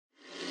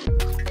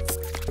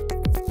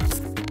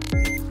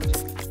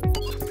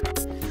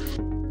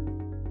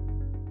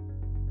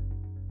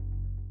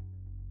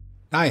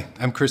Hi,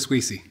 I'm Chris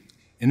Wiese.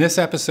 In this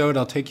episode,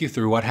 I'll take you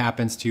through what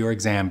happens to your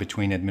exam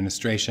between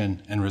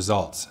administration and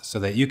results so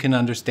that you can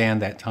understand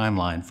that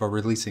timeline for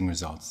releasing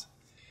results.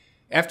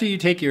 After you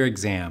take your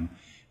exam,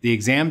 the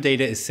exam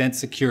data is sent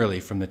securely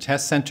from the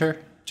test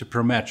center to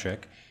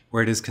Prometric,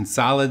 where it is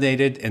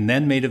consolidated and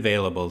then made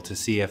available to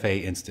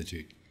CFA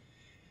Institute.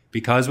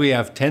 Because we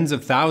have tens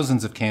of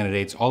thousands of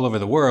candidates all over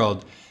the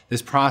world,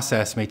 this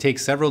process may take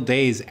several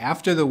days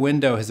after the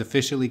window has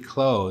officially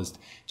closed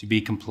to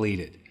be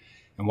completed.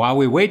 And while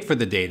we wait for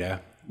the data,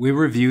 we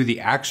review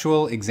the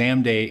actual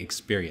exam day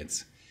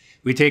experience.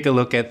 We take a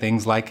look at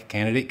things like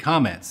candidate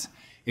comments.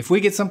 If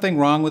we get something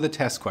wrong with a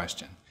test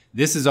question,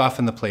 this is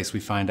often the place we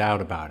find out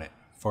about it.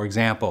 For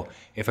example,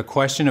 if a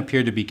question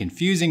appeared to be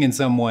confusing in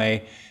some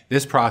way,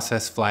 this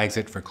process flags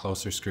it for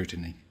closer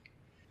scrutiny.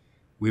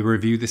 We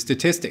review the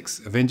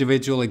statistics of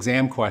individual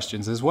exam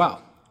questions as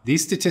well.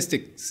 These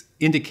statistics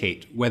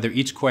indicate whether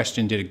each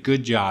question did a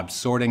good job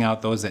sorting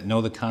out those that know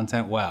the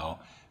content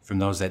well from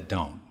those that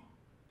don't.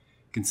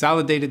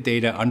 Consolidated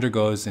data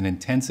undergoes an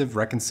intensive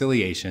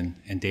reconciliation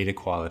and data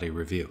quality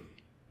review.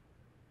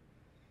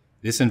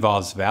 This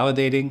involves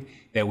validating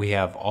that we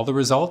have all the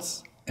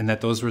results and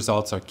that those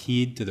results are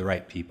keyed to the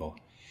right people.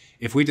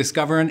 If we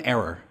discover an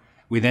error,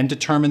 we then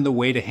determine the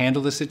way to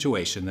handle the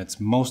situation that's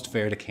most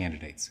fair to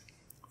candidates.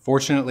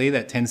 Fortunately,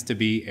 that tends to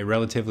be a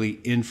relatively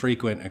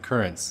infrequent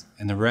occurrence,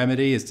 and the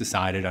remedy is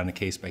decided on a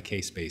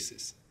case-by-case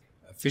basis.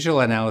 Official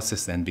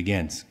analysis then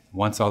begins,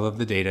 once all of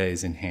the data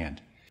is in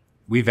hand.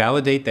 We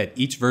validate that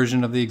each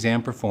version of the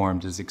exam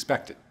performed is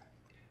expected.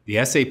 The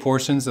essay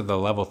portions of the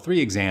Level 3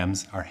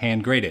 exams are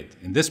hand-graded,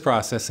 and this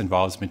process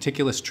involves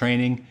meticulous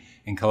training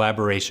and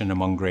collaboration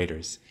among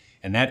graders,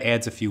 and that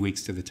adds a few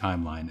weeks to the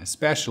timeline,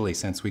 especially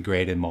since we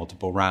grade in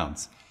multiple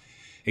rounds.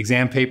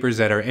 Exam papers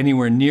that are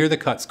anywhere near the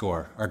cut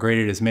score are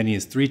graded as many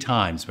as 3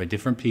 times by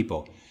different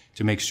people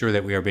to make sure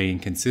that we are being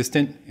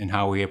consistent in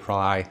how we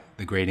apply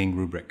the grading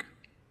rubric.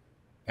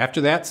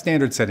 After that,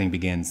 standard setting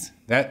begins.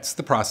 That's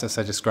the process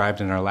I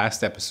described in our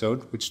last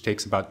episode, which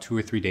takes about 2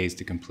 or 3 days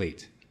to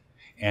complete.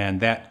 And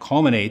that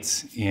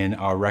culminates in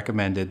our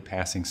recommended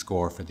passing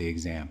score for the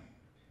exam.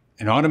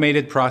 An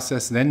automated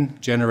process then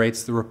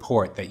generates the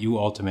report that you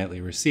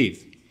ultimately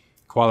receive.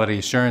 Quality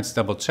assurance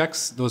double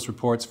checks those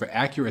reports for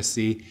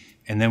accuracy,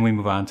 and then we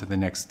move on to the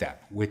next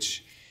step,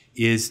 which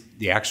is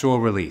the actual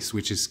release,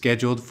 which is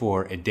scheduled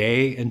for a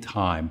day and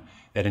time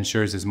that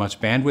ensures as much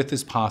bandwidth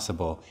as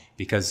possible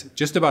because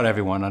just about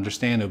everyone,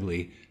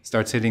 understandably,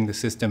 starts hitting the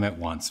system at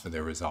once for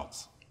their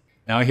results.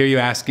 Now I hear you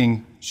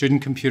asking,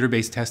 shouldn't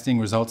computer-based testing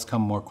results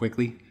come more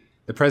quickly?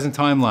 The present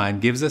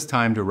timeline gives us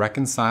time to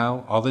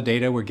reconcile all the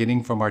data we're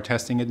getting from our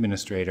testing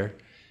administrator,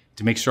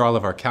 to make sure all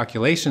of our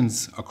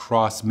calculations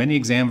across many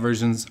exam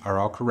versions are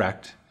all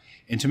correct,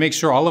 and to make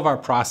sure all of our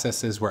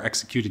processes were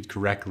executed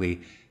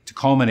correctly to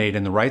culminate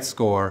in the right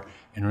score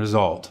and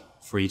result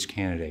for each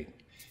candidate.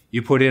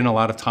 You put in a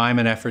lot of time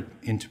and effort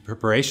into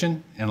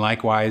preparation, and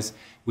likewise,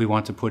 we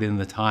want to put in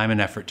the time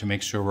and effort to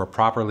make sure we're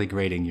properly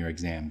grading your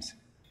exams.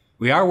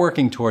 We are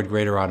working toward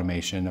greater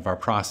automation of our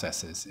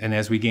processes, and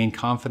as we gain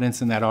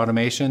confidence in that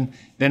automation,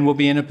 then we'll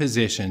be in a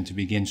position to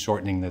begin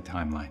shortening the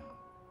timeline.